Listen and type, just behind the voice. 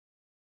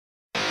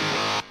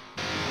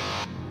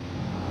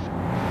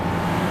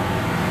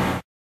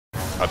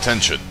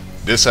Attention!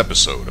 This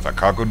episode of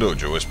Akago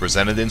Dojo is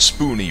presented in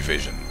Spoonie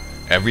Vision.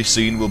 Every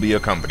scene will be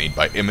accompanied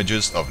by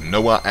images of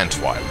Noah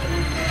Antwiler.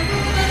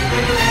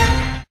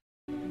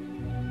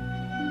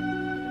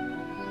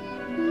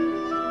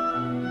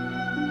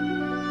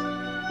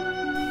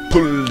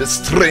 Pull the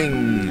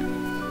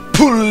string!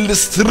 Pull the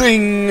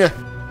string!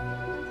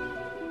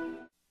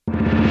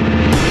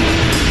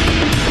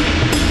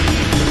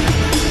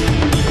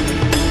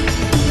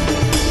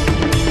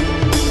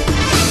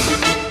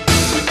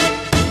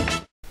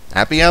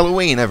 Happy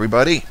Halloween,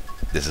 everybody!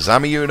 This is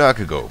Amayirot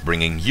Akago,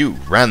 bringing you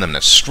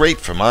randomness straight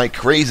from my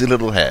crazy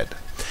little head.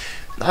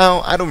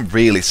 Now, I don't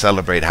really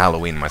celebrate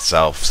Halloween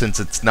myself, since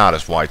it's not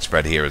as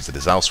widespread here as it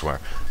is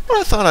elsewhere, but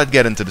I thought I'd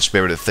get into the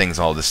spirit of things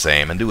all the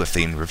same and do a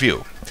themed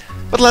review.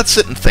 But let's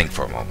sit and think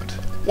for a moment.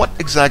 What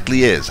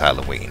exactly is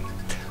Halloween?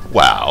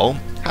 Well,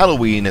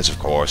 Halloween is of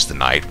course the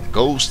night when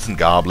ghosts and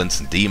goblins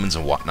and demons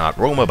and whatnot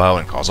roam about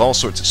and cause all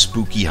sorts of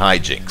spooky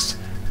hijinks.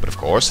 But of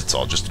course, it's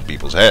all just in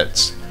people's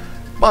heads.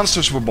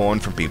 Monsters were born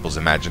from people's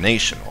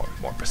imagination, or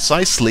more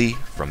precisely,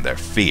 from their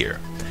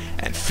fear.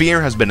 And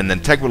fear has been an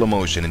integral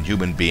emotion in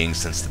human beings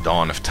since the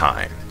dawn of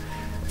time.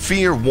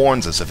 Fear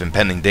warns us of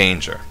impending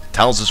danger,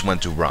 tells us when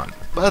to run,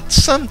 but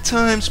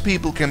sometimes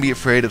people can be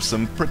afraid of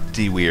some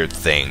pretty weird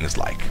things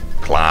like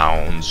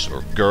clowns,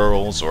 or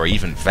girls, or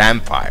even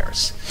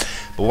vampires.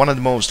 But one of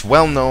the most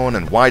well-known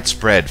and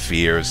widespread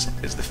fears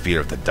is the fear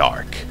of the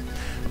dark.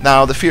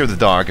 Now, the fear of the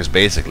dark is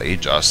basically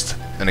just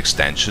an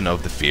extension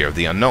of the fear of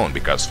the unknown,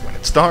 because when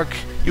it's dark,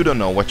 you don't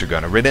know what you're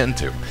going to run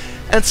into.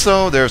 And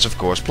so there's of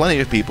course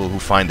plenty of people who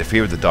find the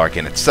fear of the dark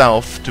in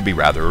itself to be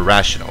rather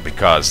irrational,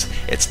 because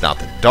it's not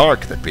the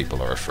dark that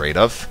people are afraid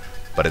of,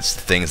 but it's the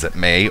things that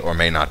may or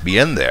may not be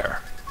in there.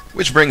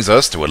 Which brings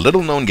us to a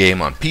little-known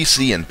game on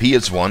PC and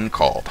PS1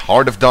 called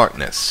Heart of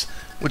Darkness,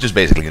 which is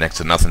basically next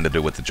to nothing to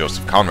do with the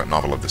Joseph Conrad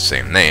novel of the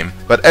same name,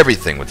 but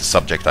everything with the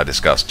subject I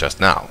discussed just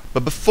now.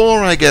 But before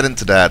I get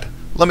into that,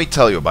 let me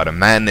tell you about a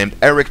man named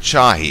Eric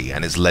Chahi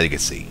and his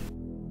legacy.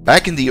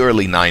 Back in the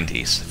early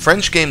 90s,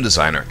 French game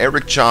designer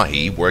Eric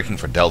Chahi, working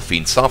for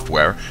Delphine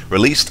Software,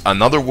 released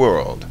Another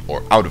World,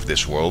 or Out of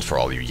This World for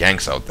all you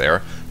Yanks out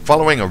there,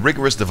 following a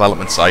rigorous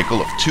development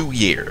cycle of 2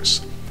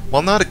 years.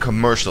 While not a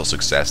commercial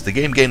success, the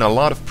game gained a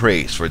lot of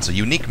praise for its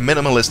unique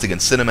minimalistic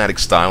and cinematic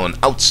style and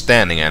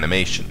outstanding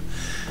animation.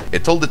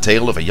 It told the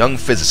tale of a young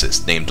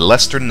physicist named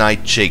Lester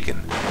Knight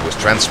Chaikin, who was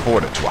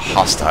transported to a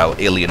hostile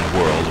alien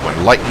world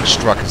when lightning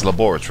struck his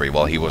laboratory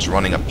while he was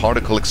running a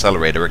particle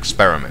accelerator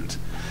experiment.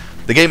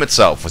 The game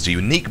itself was a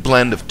unique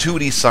blend of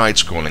 2D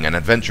side-scrolling and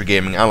adventure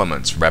gaming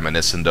elements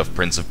reminiscent of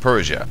Prince of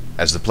Persia,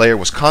 as the player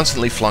was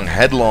constantly flung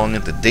headlong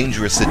into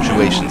dangerous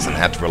situations and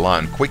had to rely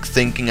on quick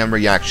thinking and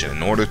reaction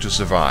in order to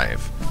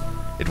survive.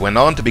 It went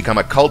on to become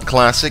a cult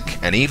classic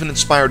and even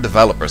inspired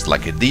developers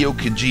like Hideo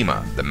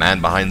Kojima, the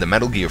man behind the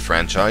Metal Gear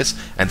franchise,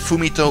 and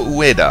Fumito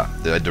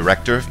Ueda, the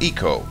director of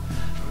Ico.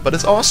 But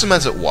as awesome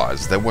as it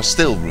was, there was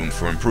still room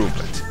for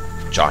improvement.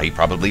 Chahi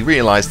probably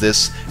realized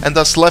this, and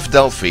thus left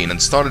Delphine and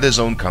started his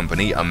own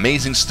company,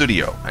 Amazing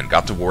Studio, and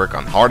got to work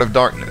on Heart of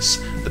Darkness,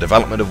 the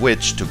development of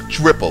which took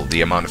triple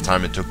the amount of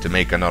time it took to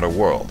make Another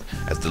World,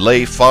 as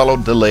delay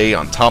followed delay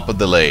on top of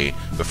delay,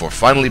 before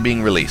finally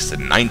being released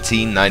in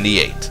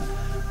 1998.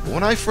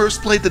 When I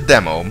first played the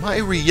demo, my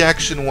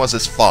reaction was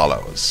as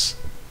follows.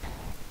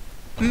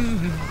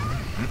 Mommy!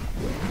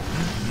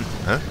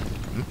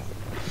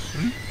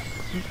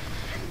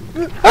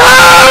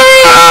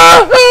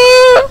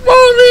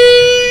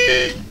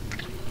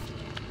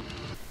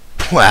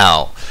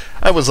 Well,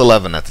 I was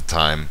 11 at the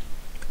time,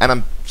 and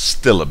I'm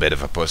still a bit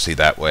of a pussy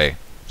that way,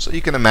 so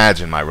you can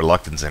imagine my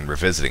reluctance in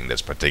revisiting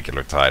this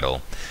particular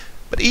title.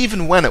 But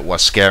even when it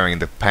was scaring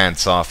the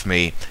pants off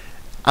me,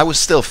 I was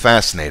still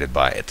fascinated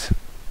by it.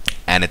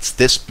 And it's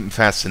this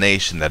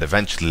fascination that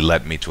eventually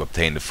led me to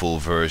obtain the full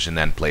version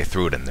and play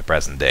through it in the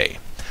present day.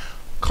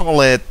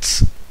 Call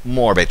it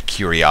morbid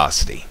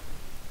curiosity.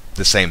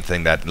 The same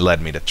thing that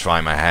led me to try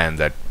my hand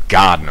at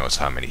God knows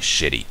how many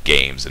shitty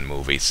games and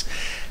movies.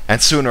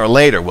 And sooner or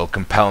later will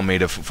compel me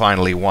to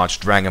finally watch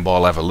Dragon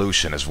Ball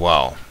Evolution as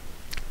well.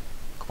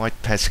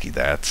 Quite pesky,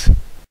 that.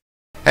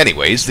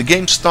 Anyways, the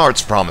game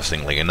starts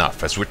promisingly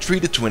enough as we're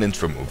treated to an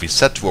intro movie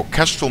set to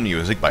orchestral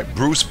music by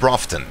Bruce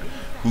Brofton,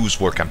 whose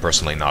work I'm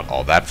personally not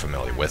all that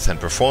familiar with, and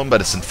performed by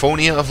the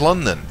Sinfonia of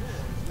London.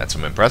 That's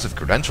some impressive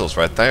credentials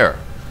right there.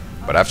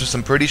 But after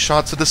some pretty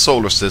shots of the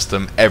solar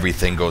system,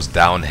 everything goes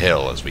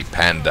downhill as we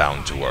pan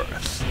down to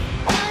Earth.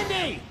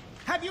 Andy!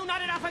 Have you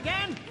not enough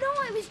again? No,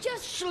 I was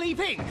just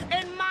Sleeping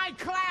in my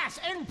class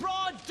in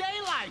broad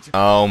daylight!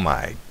 Oh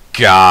my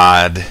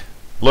god.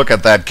 Look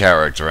at that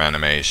character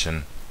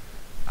animation.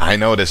 I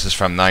know this is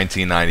from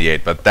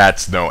 1998, but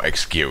that's no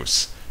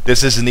excuse.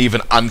 This isn't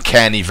even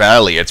Uncanny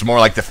Valley, it's more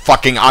like the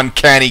fucking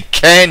Uncanny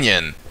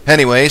Canyon!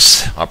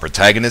 Anyways, our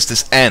protagonist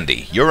is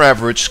Andy, your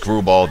average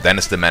screwball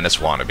Dennis the Menace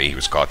wannabe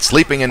who's caught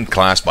sleeping in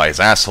class by his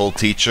asshole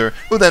teacher,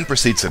 who then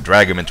proceeds to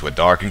drag him into a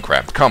dark and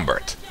cramped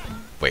cupboard.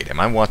 Wait, am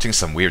I watching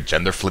some weird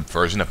gender flip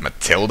version of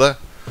Matilda?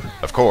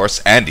 Of course,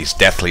 Andy's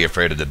deathly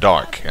afraid of the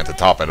dark, and to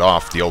top it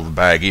off, the old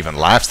bag even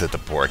laughs at the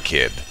poor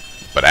kid.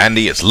 But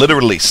Andy is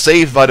literally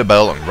saved by the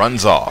bell and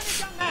runs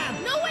off.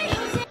 No way,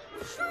 Jose!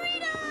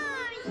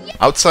 Freedom!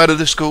 Outside of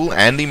the school,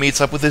 Andy meets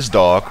up with his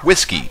dog,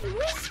 Whiskey.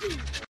 Whiskey!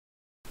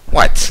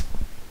 What?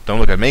 Don't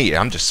look at me,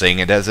 I'm just saying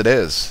it as it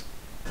is.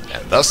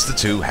 And thus the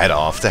two head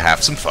off to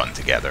have some fun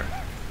together.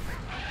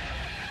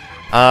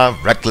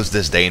 Reckless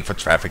disdain for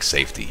traffic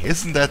safety.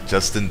 Isn't that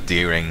just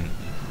endearing?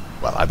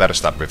 Well, I better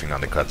stop riffing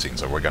on the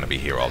cutscenes or we're gonna be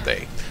here all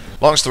day.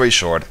 Long story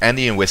short,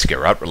 Andy and Whiskey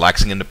are out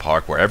relaxing in the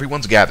park where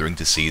everyone's gathering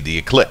to see the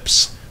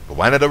eclipse. But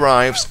when it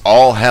arrives,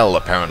 all hell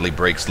apparently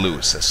breaks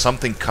loose as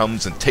something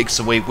comes and takes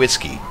away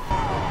Whiskey.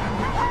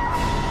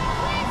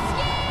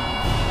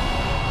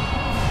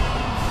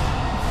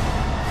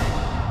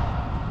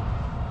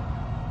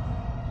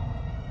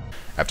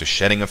 After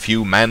shedding a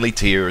few manly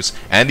tears,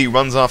 Andy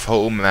runs off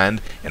home and,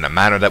 in a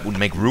manner that would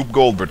make Rube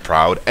Goldberg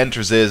proud,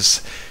 enters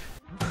his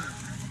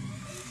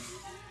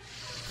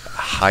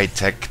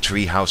high-tech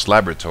treehouse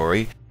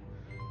laboratory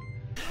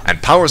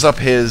and powers up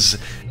his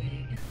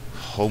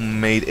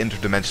homemade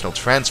interdimensional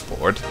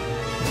transport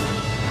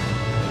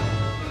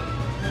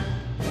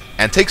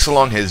and takes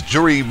along his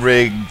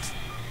jury-rigged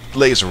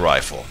laser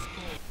rifle.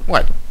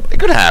 What? It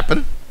could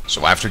happen.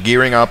 So after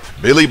gearing up,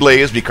 Billy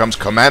Blaze becomes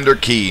Commander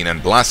Keen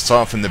and blasts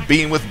off in the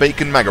Bean with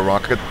Bacon mega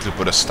rocket to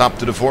put a stop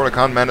to the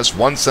Voracon menace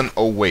once and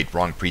oh wait,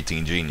 wrong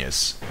preteen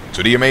genius.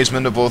 To the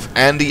amazement of both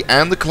Andy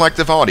and the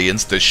collective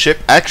audience, the ship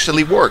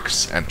actually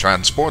works and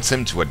transports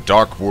him to a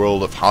dark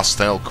world of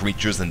hostile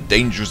creatures and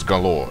dangers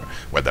galore,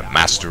 where the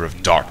Master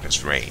of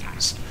Darkness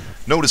reigns.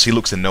 Notice he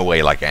looks in no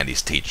way like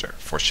Andy's teacher.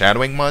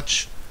 Foreshadowing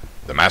much?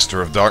 The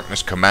Master of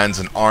Darkness commands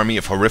an army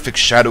of horrific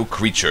shadow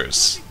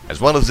creatures,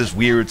 as well as this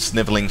weird,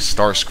 sniveling,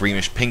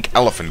 star-screamish pink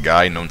elephant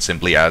guy known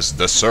simply as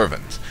the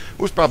Servant,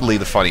 who's probably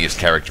the funniest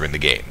character in the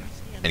game.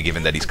 And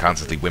given that he's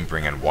constantly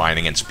whimpering and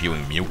whining and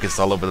spewing mucus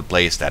all over the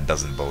place, that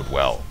doesn't bode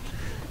well.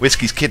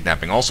 Whiskey's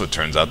kidnapping also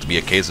turns out to be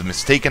a case of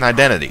mistaken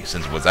identity,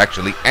 since it was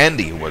actually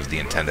Andy who was the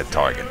intended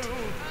target.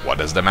 What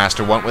does the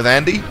Master want with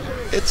Andy?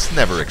 It's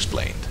never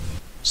explained.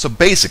 So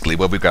basically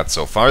what we've got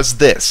so far is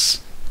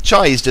this.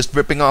 Chai is just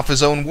ripping off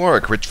his own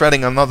work,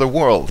 retreading another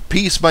world,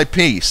 piece by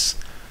piece.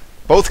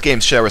 Both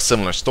games share a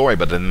similar story,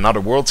 but in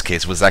Another World's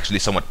case it was actually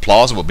somewhat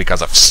plausible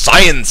because of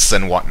science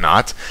and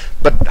whatnot,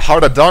 but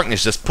Heart of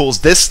Darkness just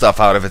pulls this stuff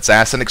out of its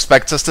ass and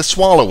expects us to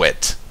swallow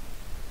it.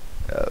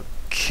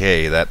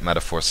 Okay, that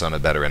metaphor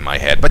sounded better in my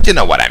head, but you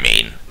know what I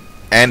mean.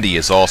 Andy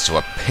is also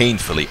a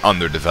painfully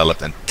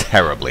underdeveloped and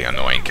terribly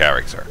annoying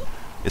character.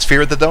 Is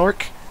Fear of the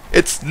Dark?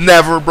 It's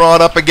never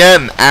brought up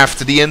again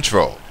after the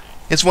intro.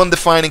 It's one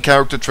defining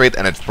character trait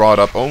and it's brought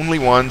up only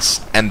once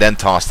and then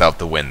tossed out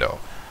the window.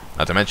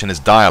 Not to mention his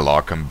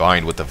dialogue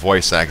combined with the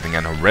voice acting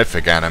and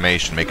horrific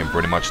animation make him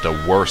pretty much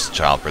the worst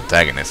child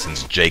protagonist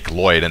since Jake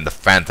Lloyd in The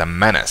Phantom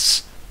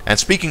Menace. And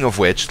speaking of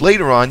which,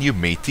 later on you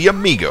meet the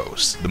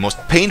Amigos, the most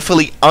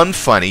painfully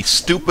unfunny,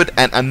 stupid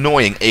and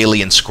annoying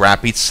alien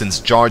scrappies since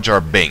Jar Jar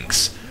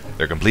Binks.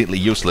 They're completely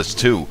useless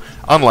too,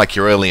 unlike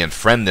your alien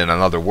friend in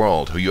Another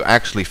World, who you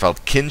actually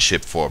felt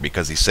kinship for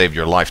because he saved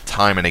your life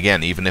time and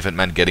again, even if it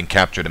meant getting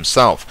captured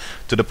himself,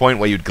 to the point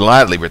where you'd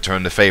gladly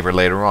return the favor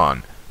later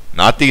on.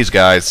 Not these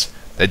guys.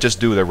 They just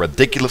do their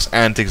ridiculous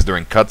antics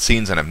during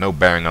cutscenes and have no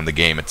bearing on the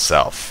game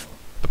itself.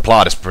 The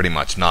plot is pretty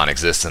much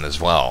non-existent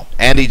as well.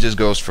 Andy just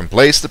goes from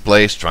place to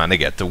place trying to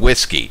get to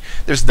Whiskey.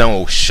 There's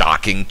no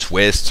shocking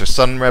twists or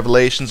sudden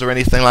revelations or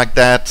anything like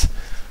that.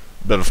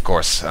 But of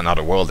course,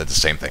 Another World did the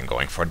same thing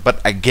going for it. But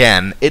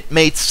again, it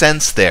made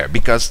sense there,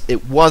 because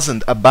it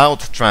wasn't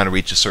about trying to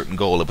reach a certain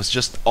goal. It was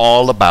just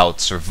all about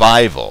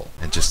survival.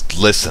 And just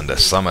listen to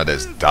some of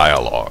this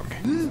dialogue.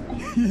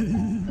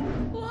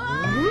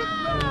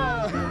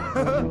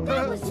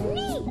 That was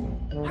neat!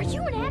 Are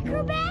you an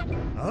acrobat?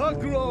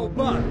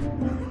 Acrobat!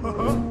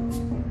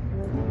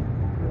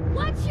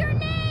 What's your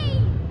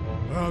name?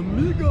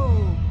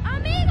 Amigo!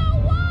 Amigo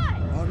what?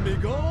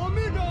 Amigo,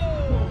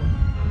 amigo!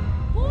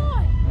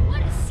 Boy,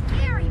 what a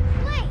scary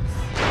place!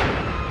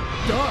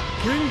 Dark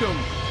Kingdom!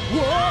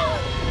 Whoa!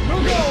 No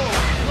go!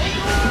 No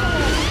go!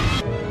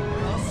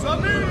 Casa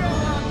mia,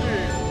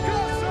 Andy!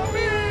 Casa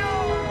mia!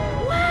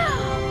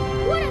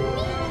 Wow! What a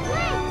neat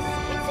place!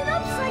 It's an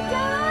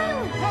upside-down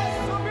island!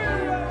 Casa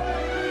mia!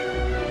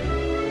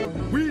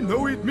 We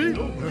know it means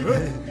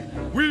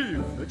we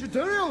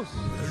vegetarians!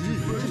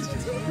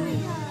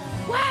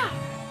 Wow!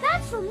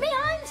 That's for me,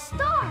 I'm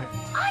starved!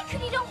 I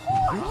could eat a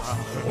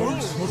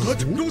horse! No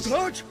touch! No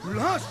touch!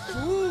 Last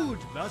food!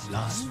 Last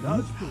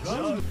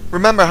food!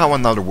 Remember how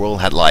Another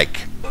World had,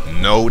 like,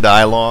 no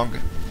dialogue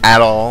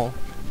at all,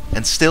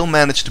 and still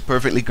managed to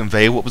perfectly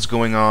convey what was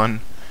going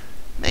on?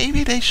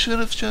 Maybe they should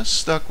have just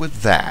stuck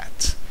with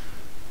that.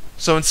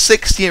 So in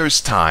 6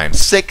 years' time,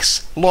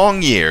 6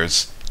 long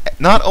years,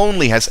 not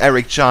only has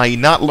Eric Chai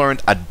not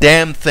learned a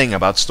damn thing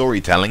about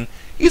storytelling,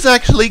 he's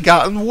actually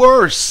gotten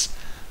worse.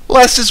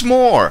 Less is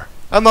more.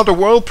 Another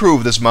World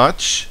proved as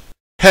much.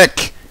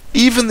 Heck,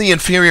 even the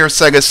inferior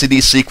Sega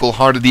CD sequel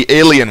Heart of the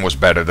Alien was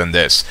better than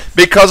this,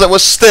 because it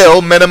was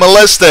still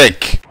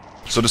minimalistic.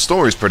 So the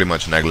story's pretty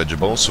much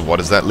negligible, so what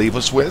does that leave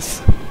us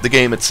with? The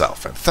game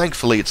itself, and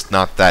thankfully it's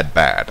not that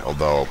bad,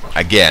 although,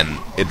 again,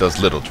 it does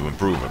little to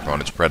improve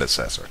upon its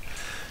predecessor.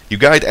 You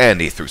guide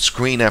Andy through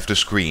screen after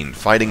screen,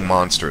 fighting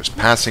monsters,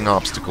 passing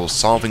obstacles,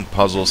 solving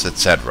puzzles,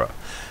 etc.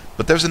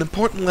 But there's an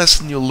important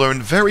lesson you'll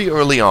learn very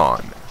early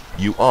on.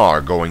 You are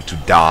going to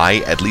die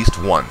at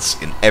least once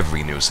in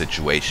every new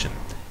situation.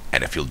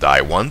 And if you'll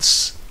die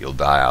once, you'll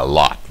die a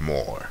lot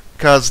more.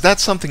 'Cause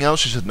that's something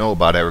else you should know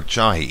about Eric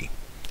Chahi.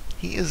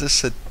 He is a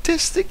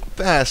sadistic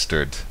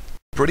bastard.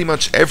 Pretty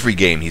much every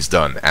game he's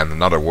done, and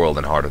Another World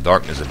and Heart of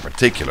Darkness in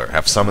particular,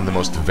 have some of the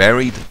most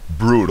varied,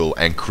 brutal,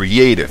 and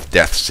creative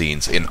death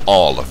scenes in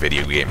all of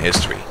video game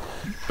history.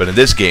 But in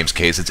this game's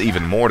case, it's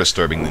even more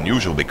disturbing than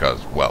usual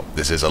because, well,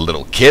 this is a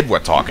little kid we're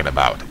talking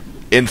about.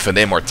 Infant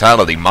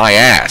immortality, my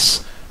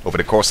ass! Over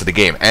the course of the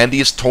game, Andy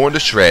is torn to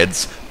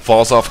shreds,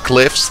 falls off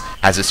cliffs,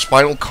 has his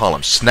spinal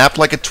column snapped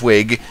like a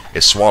twig,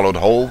 is swallowed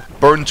whole,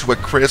 burned to a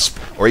crisp,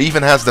 or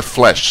even has the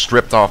flesh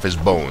stripped off his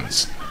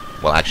bones.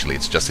 Well, actually,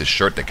 it's just his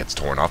shirt that gets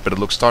torn off, but it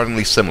looks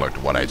startlingly similar to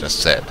what I just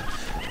said.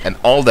 And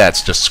all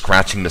that's just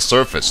scratching the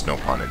surface, no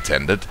pun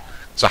intended.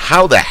 So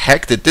how the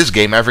heck did this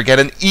game ever get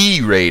an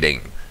E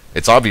rating?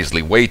 It's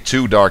obviously way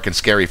too dark and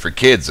scary for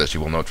kids, as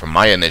you will note from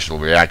my initial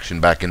reaction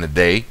back in the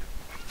day.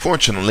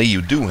 Fortunately,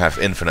 you do have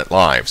infinite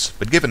lives,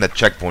 but given that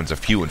checkpoints are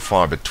few and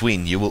far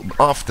between, you will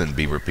often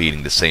be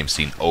repeating the same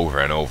scene over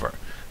and over,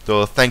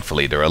 though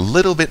thankfully they're a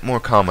little bit more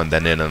common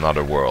than in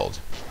Another World.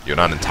 You're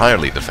not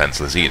entirely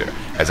defenseless either,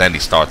 as Andy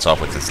starts off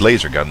with his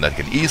laser gun that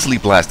can easily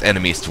blast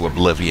enemies to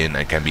oblivion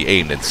and can be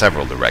aimed in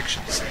several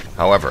directions.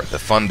 However, the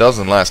fun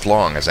doesn't last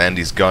long, as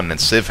Andy's gun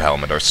and Civ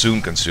helmet are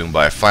soon consumed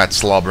by a fat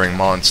slobbering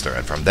monster,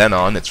 and from then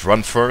on it's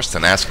run first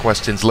and ask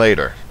questions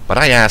later. But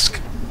I ask,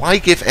 why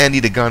give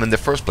Andy the gun in the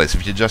first place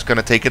if you're just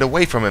gonna take it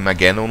away from him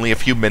again only a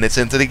few minutes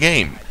into the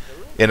game?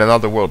 In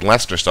Another World,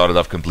 Lester started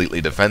off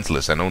completely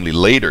defenseless and only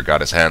later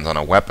got his hands on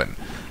a weapon.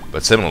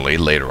 But similarly,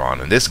 later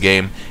on in this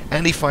game,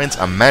 Andy finds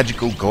a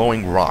magical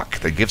glowing rock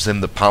that gives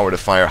him the power to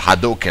fire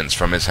Hadokens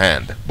from his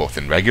hand, both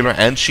in regular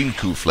and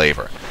Shinku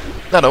flavor.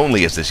 Not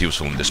only is this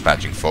useful in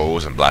dispatching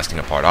foes and blasting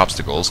apart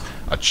obstacles,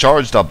 a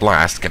charged up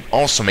blast can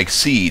also make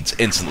seeds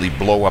instantly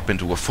blow up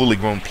into a fully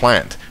grown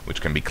plant,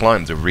 which can be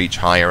climbed to reach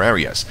higher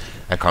areas,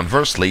 and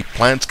conversely,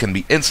 plants can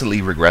be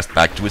instantly regressed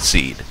back to a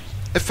seed,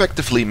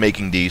 effectively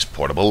making these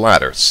portable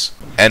ladders.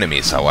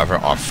 Enemies, however,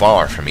 are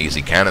far from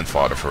easy cannon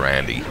fodder for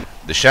Andy.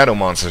 The shadow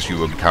monsters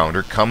you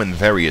encounter come in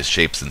various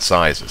shapes and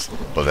sizes,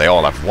 but they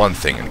all have one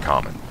thing in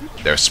common.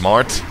 They're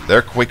smart,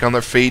 they're quick on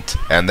their feet,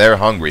 and they're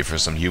hungry for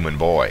some human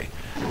boy.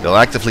 They'll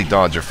actively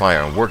dodge your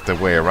fire and work their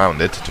way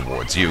around it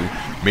towards you,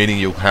 meaning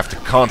you'll have to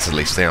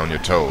constantly stay on your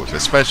toes,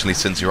 especially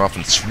since you're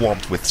often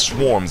swamped with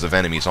swarms of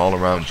enemies all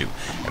around you,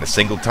 and a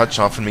single touch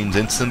often means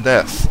instant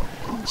death.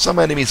 Some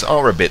enemies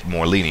are a bit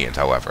more lenient,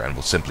 however, and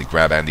will simply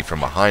grab Andy from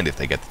behind if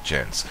they get the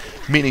chance,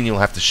 meaning you'll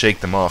have to shake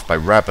them off by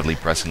rapidly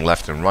pressing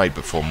left and right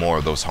before more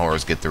of those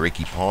horrors get their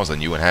icky paws on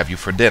you and have you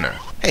for dinner.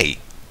 Hey,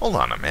 hold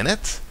on a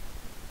minute.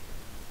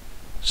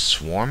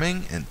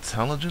 Swarming,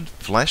 intelligent,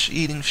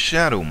 flesh-eating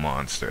shadow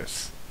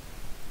monsters.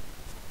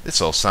 This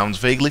all sounds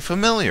vaguely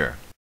familiar.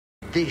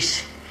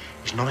 This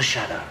is not a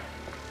shadow.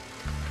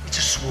 It's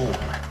a swarm.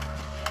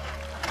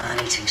 A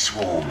man-eating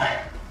swarm.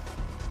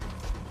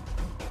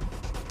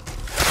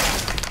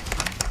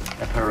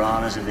 The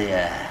piranhas of the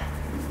air.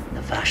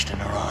 The Vashta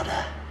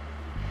Narada.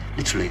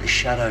 Literally the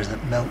shadows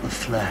that melt the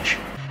flesh.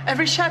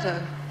 Every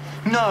shadow?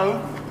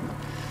 No.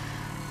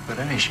 But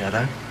any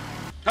shadow.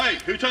 Hey,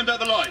 who turned out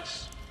the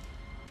lights?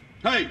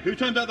 Hey, who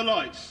turned out the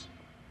lights?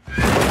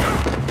 Who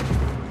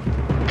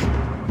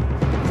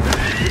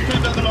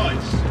turned out the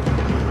lights?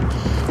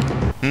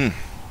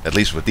 At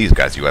least with these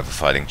guys you have a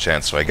fighting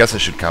chance, so I guess I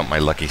should count my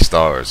lucky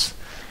stars.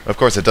 Of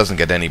course, it doesn't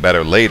get any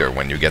better later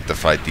when you get to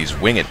fight these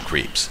winged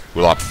creeps,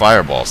 who'll op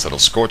fireballs that'll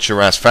scorch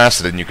your ass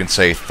faster than you can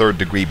say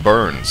third-degree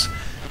burns.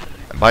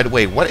 And by the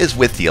way, what is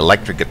with the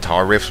electric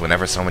guitar riffs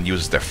whenever someone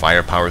uses their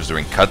fire powers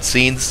during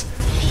cutscenes?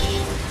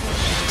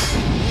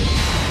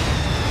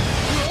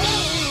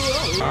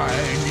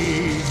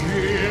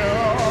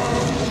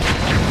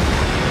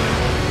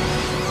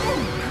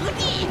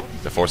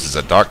 The Forces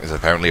of Darkness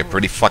apparently are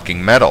pretty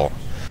fucking metal.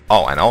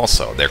 Oh, and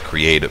also, they're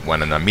created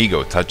when an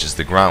amigo touches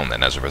the ground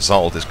and as a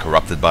result is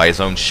corrupted by his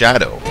own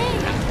shadow.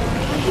 Hey,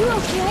 are you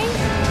okay?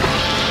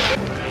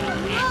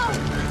 Oh,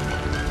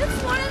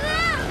 it's one of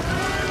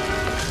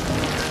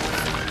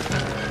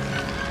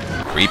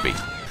them! Creepy.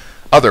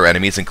 Other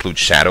enemies include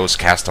shadows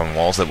cast on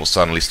walls that will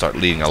suddenly start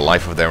leading a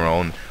life of their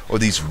own, or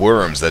these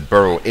worms that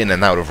burrow in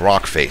and out of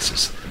rock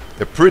faces.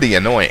 They're pretty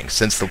annoying,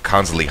 since they'll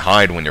constantly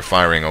hide when you're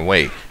firing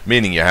away,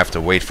 meaning you have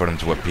to wait for them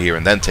to appear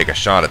and then take a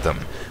shot at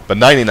them. But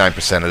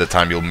 99% of the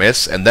time you'll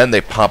miss, and then they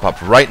pop up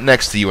right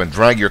next to you and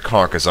drag your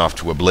carcass off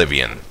to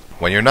oblivion.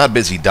 When you're not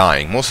busy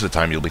dying, most of the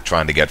time you'll be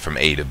trying to get from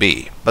A to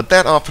B, but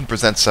that often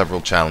presents several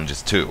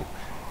challenges too.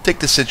 Take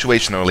this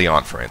situation early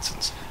on, for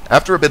instance.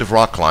 After a bit of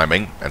rock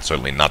climbing, and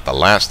certainly not the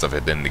last of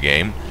it in the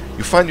game,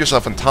 you find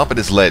yourself on top of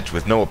this ledge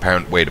with no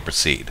apparent way to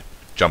proceed.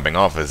 Jumping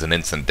off is an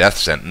instant death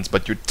sentence,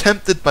 but you're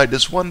tempted by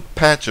this one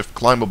patch of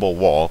climbable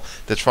wall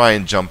to try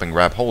and jump and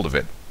grab hold of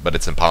it, but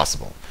it's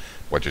impossible.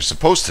 What you're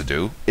supposed to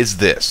do is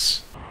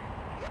this.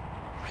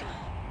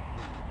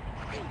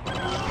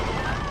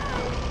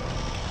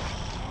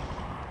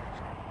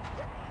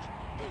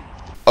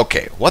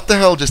 Okay, what the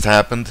hell just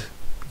happened?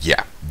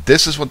 Yeah,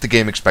 this is what the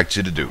game expects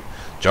you to do.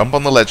 Jump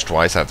on the ledge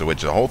twice, after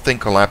which the whole thing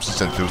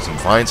collapses and through some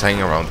vines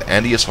hanging around,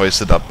 Andy is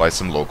hoisted up by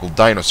some local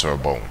dinosaur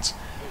bones.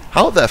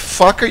 How the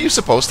fuck are you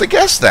supposed to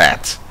guess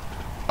that?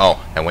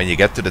 Oh, and when you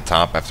get to the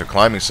top after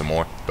climbing some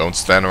more, don't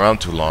stand around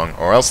too long,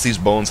 or else these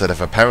bones that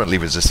have apparently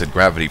resisted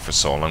gravity for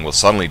so long will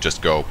suddenly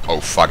just go, oh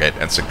fuck it,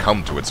 and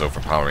succumb to its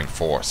overpowering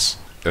force.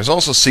 There's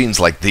also scenes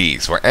like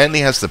these, where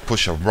Andy has to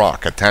push a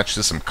rock attached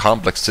to some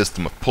complex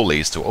system of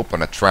pulleys to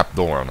open a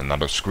trapdoor on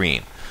another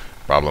screen.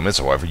 Problem is,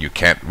 however, you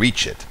can't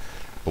reach it.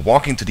 But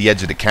walking to the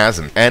edge of the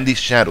chasm, Andy's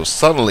shadow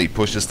suddenly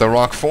pushes the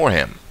rock for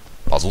him.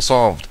 Puzzle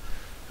solved.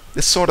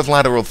 This sort of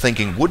lateral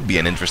thinking would be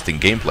an interesting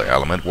gameplay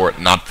element were it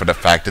not for the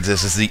fact that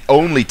this is the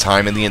only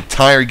time in the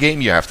entire game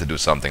you have to do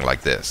something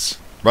like this.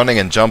 Running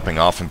and jumping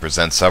often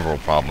present several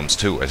problems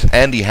too, as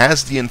Andy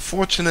has the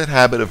unfortunate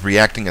habit of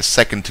reacting a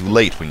second too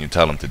late when you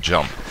tell him to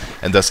jump,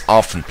 and thus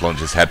often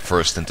plunges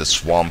headfirst into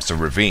swamps or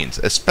ravines,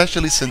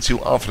 especially since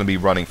you'll often be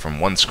running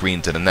from one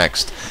screen to the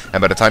next,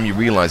 and by the time you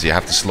realize you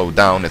have to slow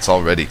down, it's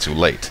already too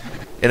late.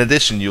 In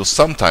addition, you'll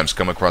sometimes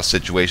come across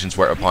situations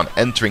where upon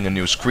entering a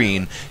new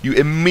screen, you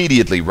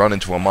immediately run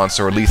into a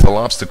monster or lethal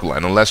obstacle,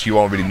 and unless you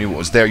already knew it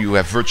was there, you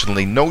have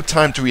virtually no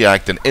time to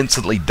react and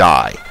instantly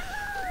die.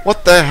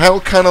 What the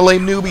hell kind of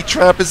lame newbie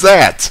trap is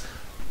that?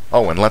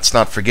 Oh, and let's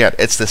not forget,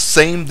 it's the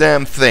same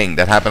damn thing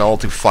that happened all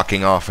too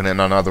fucking often in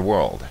Another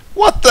World.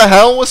 What the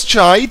hell was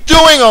Chai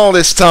doing all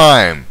this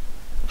time?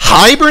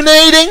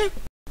 Hibernating?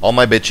 All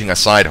my bitching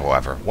aside,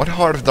 however, what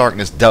Heart of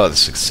Darkness does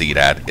succeed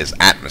at is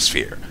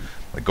atmosphere.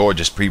 The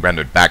gorgeous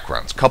pre-rendered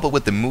backgrounds, coupled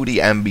with the moody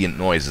ambient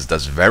noises,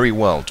 does very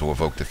well to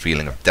evoke the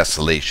feeling of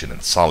desolation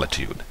and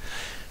solitude.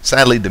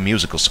 Sadly, the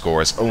musical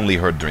score is only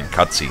heard during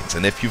cutscenes,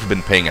 and if you've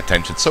been paying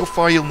attention so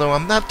far, you'll know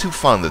I'm not too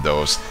fond of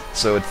those,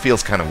 so it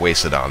feels kind of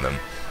wasted on them.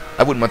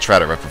 I would much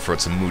rather have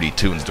preferred some moody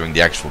tunes during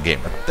the actual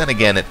game, but then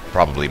again, it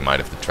probably might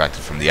have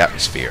detracted from the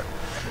atmosphere.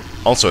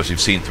 Also, as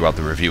you've seen throughout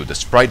the review, the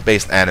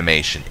sprite-based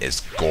animation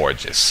is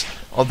gorgeous,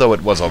 although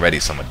it was already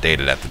somewhat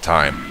dated at the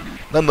time.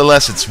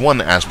 Nonetheless, it's one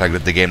aspect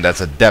of the game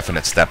that's a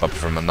definite step up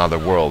from Another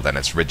World and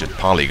its rigid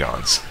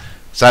polygons.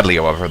 Sadly,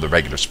 however, the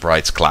regular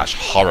sprites clash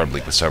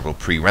horribly with several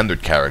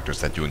pre-rendered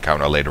characters that you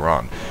encounter later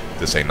on,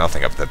 to say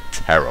nothing of the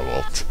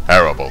terrible,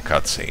 terrible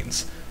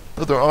cutscenes.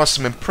 Though there are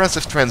some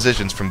impressive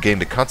transitions from game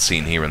to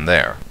cutscene here and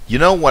there. You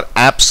know what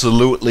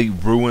absolutely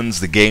ruins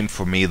the game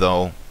for me,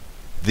 though?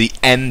 The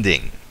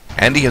ending.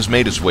 Andy has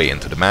made his way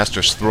into the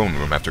Master's throne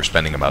room after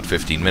spending about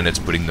 15 minutes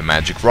putting the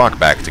magic rock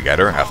back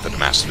together after the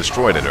Master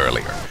destroyed it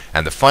earlier,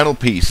 and the final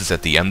piece is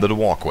at the end of the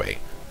walkway.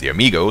 The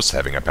Amigos,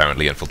 having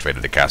apparently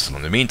infiltrated the castle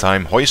in the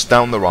meantime, hoist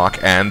down the rock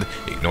and,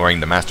 ignoring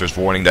the Master's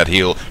warning that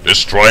he'll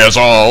destroy us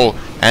all,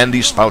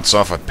 Andy spouts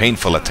off a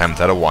painful attempt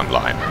at a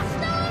one-liner.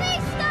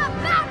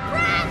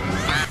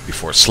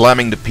 Before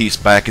slamming the piece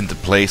back into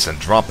place and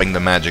dropping the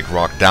magic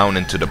rock down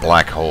into the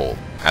black hole.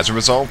 As a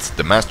result,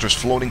 the Master's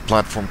floating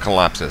platform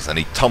collapses and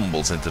he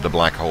tumbles into the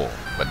black hole,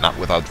 but not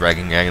without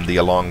dragging Andy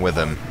along with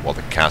him, while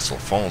the castle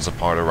falls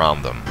apart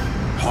around them.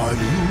 Are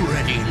you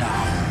ready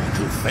now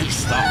to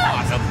face the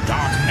Heart of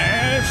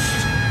Darkness?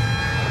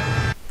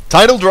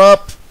 Title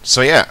drop!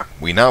 So yeah,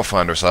 we now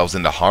find ourselves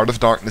in the Heart of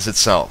Darkness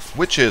itself,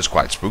 which is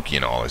quite spooky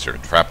and all, as you're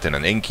trapped in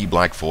an inky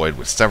black void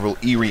with several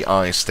eerie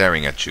eyes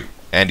staring at you.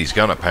 Andy's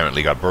gun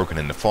apparently got broken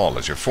in the fall,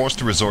 as you're forced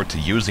to resort to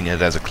using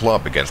it as a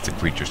club against the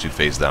creatures you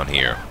face down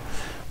here.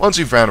 Once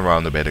you've ran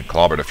around a bit and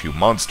clobbered a few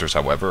monsters,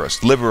 however, a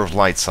sliver of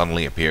light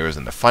suddenly appears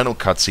and the final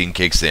cutscene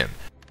kicks in.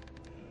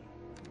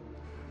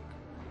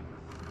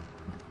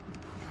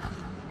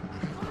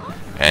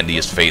 Andy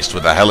is faced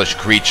with a hellish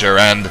creature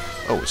and...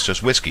 oh, it's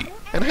just whiskey.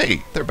 And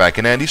hey, they're back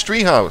in Andy's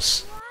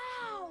treehouse.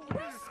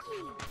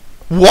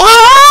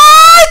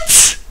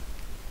 What?!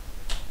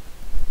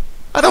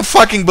 I don't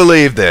fucking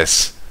believe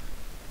this.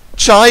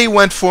 Chai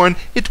went for an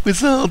 "it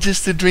was all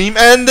just a dream"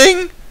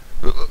 ending?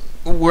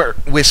 Were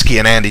Whiskey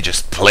and Andy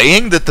just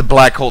playing? Did the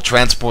black hole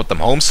transport them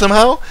home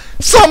somehow?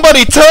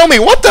 Somebody tell me,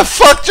 what the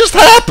fuck just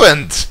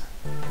happened?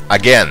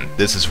 Again,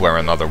 this is where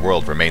Another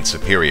World remains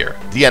superior.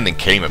 The ending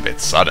came a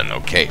bit sudden,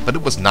 okay, but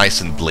it was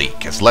nice and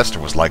bleak, as Lester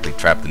was likely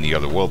trapped in the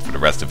other world for the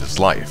rest of his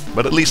life,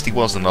 but at least he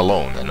wasn't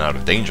alone and out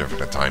of danger for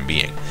the time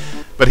being.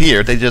 But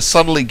here, they just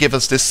suddenly give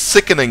us this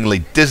sickeningly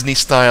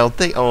Disney-style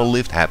 "they all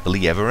lived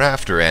happily ever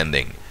after"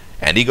 ending.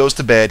 Andy goes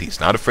to bed, he's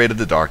not afraid of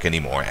the dark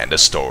anymore, and a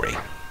story.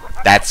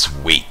 That's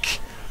weak.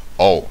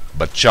 Oh,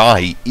 but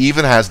Chai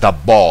even has the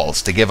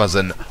balls to give us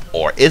an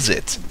 "or is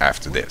it?"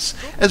 after this,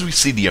 as we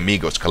see the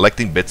Amigos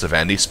collecting bits of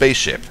Andy's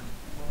spaceship.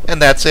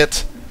 And that's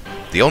it.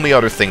 The only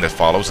other thing that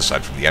follows,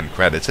 aside from the end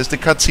credits, is the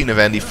cutscene of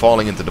Andy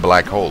falling into the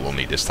black hole,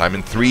 only this time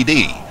in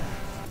 3D.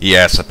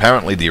 Yes,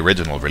 apparently the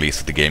original release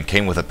of the game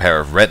came with a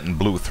pair of red and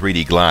blue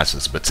 3D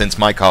glasses, but since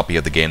my copy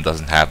of the game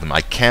doesn't have them,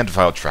 I can't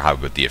vouch for how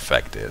good the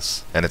effect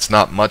is. And it's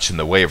not much in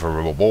the way of a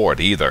reward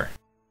either.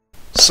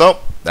 So,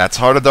 that's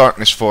Heart of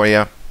Darkness for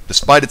you.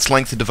 Despite its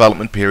lengthy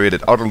development period,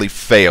 it utterly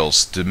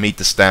fails to meet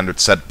the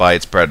standards set by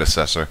its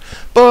predecessor,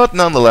 but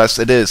nonetheless,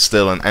 it is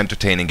still an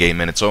entertaining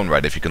game in its own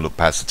right if you can look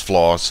past its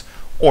flaws,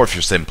 or if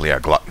you're simply a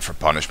glutton for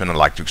punishment and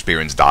like to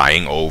experience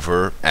dying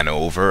over and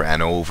over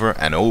and over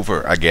and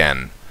over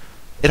again.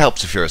 It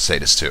helps if you're a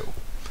sadist too.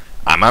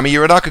 I'm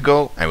Amayirot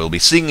Akago, and we'll be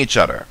seeing each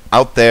other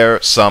out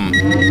there some...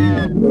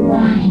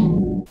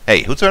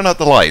 Hey, who turned out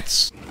the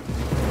lights?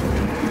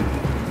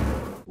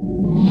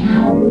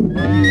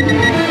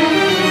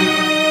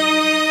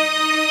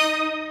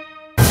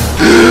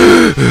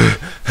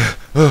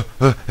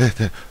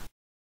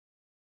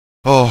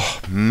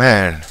 Oh,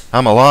 man,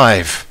 I'm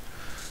alive.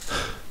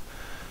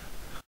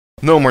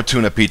 No more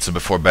tuna pizza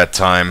before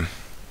bedtime.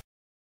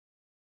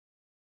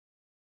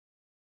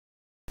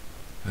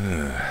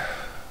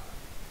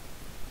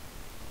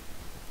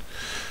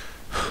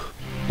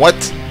 What?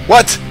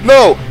 What?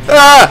 No!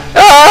 Ah!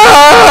 Ah!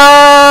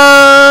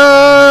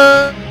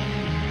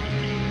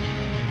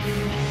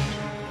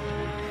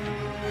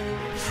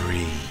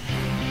 Free.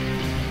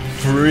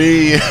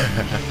 Free.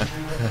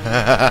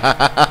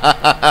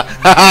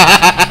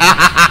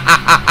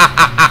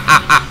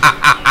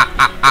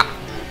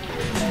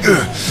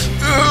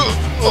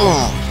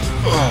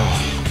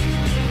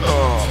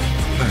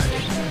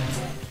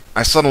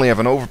 I suddenly have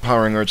an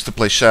overpowering urge to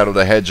play Shadow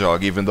the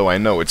Hedgehog, even though I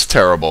know it's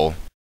terrible.